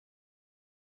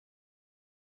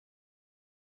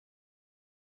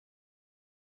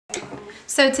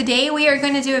So today we are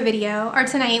going to do a video, or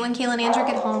tonight when Kayla and Andrew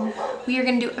get home, we are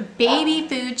going to do a baby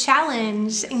food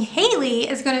challenge. And Haley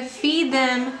is going to feed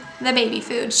them the baby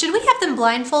food. Should we have them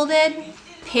blindfolded?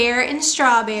 Pear and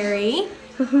strawberry.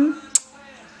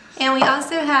 And we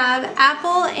also have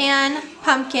apple and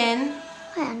pumpkin.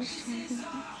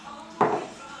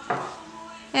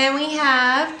 And we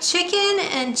have chicken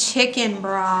and chicken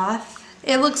broth.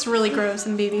 It looks really gross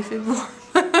in baby food form.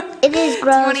 It is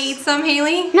gross. Do you want to eat some,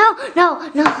 Haley? No.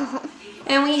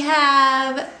 And we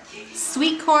have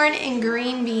sweet corn and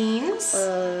green beans.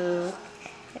 And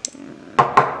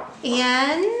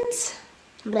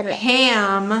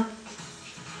ham.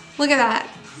 Look at that.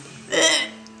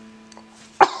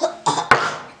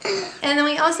 And then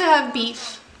we also have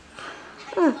beef.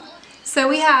 So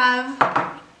we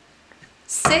have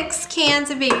 6 cans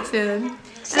of baby food.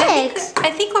 6? I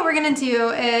think what we're going to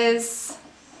do is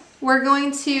we're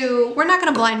not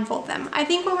going to blindfold them. I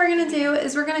think what we're going to do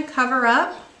is we're going to cover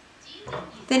up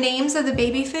the names of the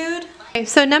baby food. Okay,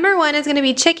 so number 1 is going to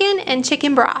be chicken and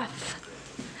chicken broth.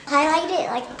 Highlight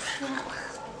it like.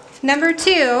 Number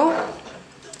 2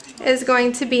 is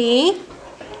going to be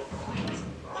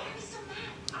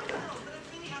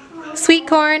sweet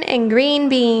corn and green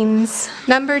beans.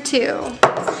 Number 2.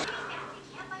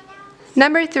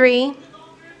 Number 3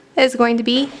 is going to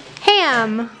be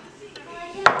ham.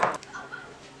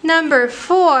 Number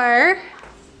 4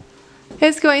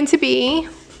 is going to be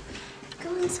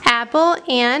apple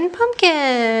and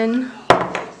pumpkin.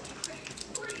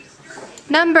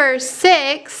 Number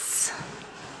 6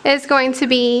 is going to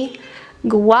be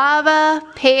guava,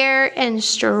 pear, and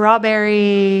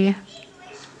strawberry.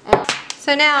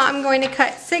 So now I'm going to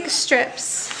cut 6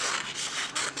 strips.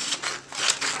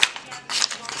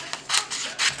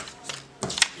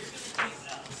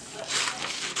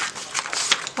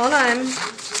 Hold on.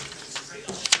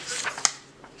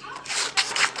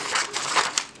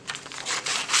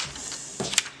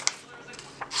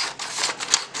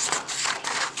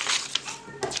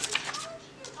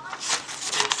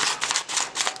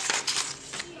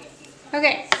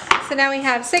 Okay, so now we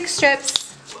have 6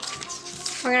 strips.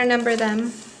 We're going to number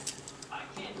them.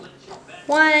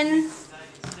 1.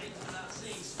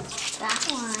 That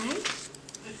one.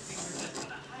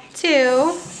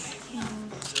 2.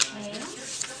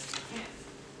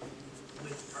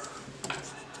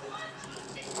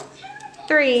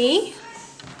 3.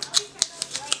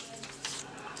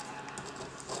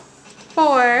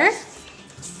 4.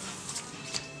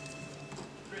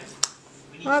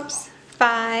 Whoops.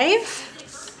 5.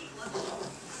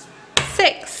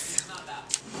 6.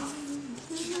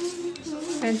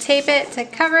 And tape it to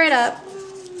cover it up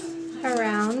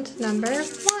around number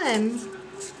 1.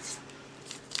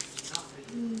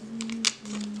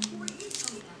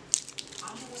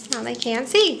 Now they can't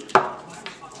see.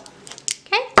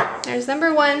 Okay, there's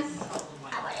number 1.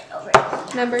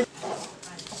 Number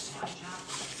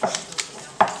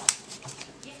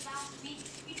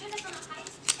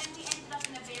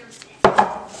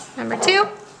Number 2.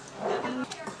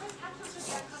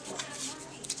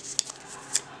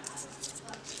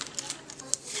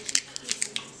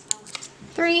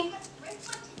 Three.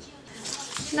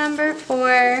 Number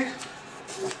 4.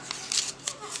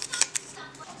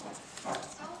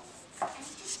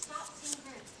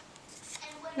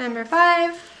 Number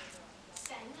 5.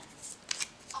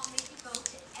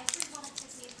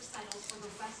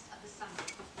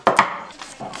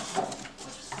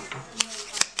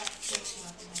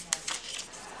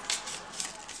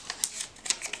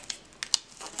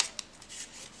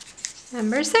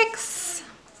 Number 6.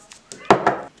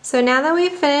 So now that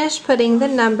we've finished putting the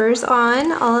numbers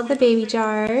on all of the baby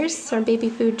jars, or baby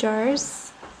food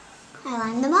jars, I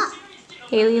lined them up.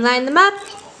 Haley lined them up.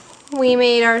 We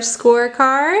made our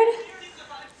scorecard,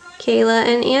 Kayla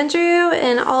and Andrew,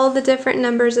 and all the different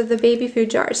numbers of the baby food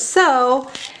jars.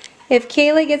 So if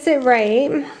Kayla gets it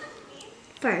right,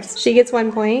 First. she gets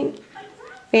 1 point.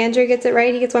 If Andrew gets it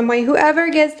right, he gets 1 point. Whoever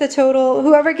gets the total,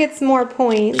 whoever gets more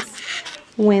points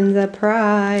wins a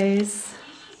prize.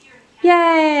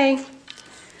 Yay!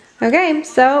 Okay,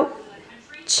 so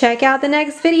check out the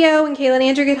next video. When Kayla and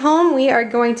Andrew get home, we are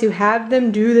going to have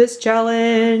them do this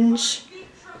challenge.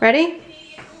 Ready?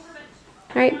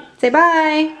 Alright, say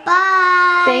bye.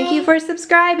 Bye. Thank you for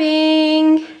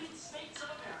subscribing.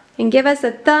 And give us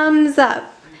a thumbs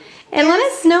up. And let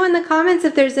us know in the comments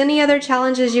if there's any other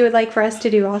challenges you would like for us to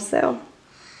do also.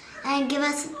 And give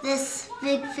us this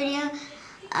big video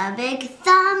a big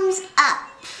thumbs up.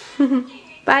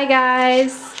 Bye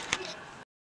guys.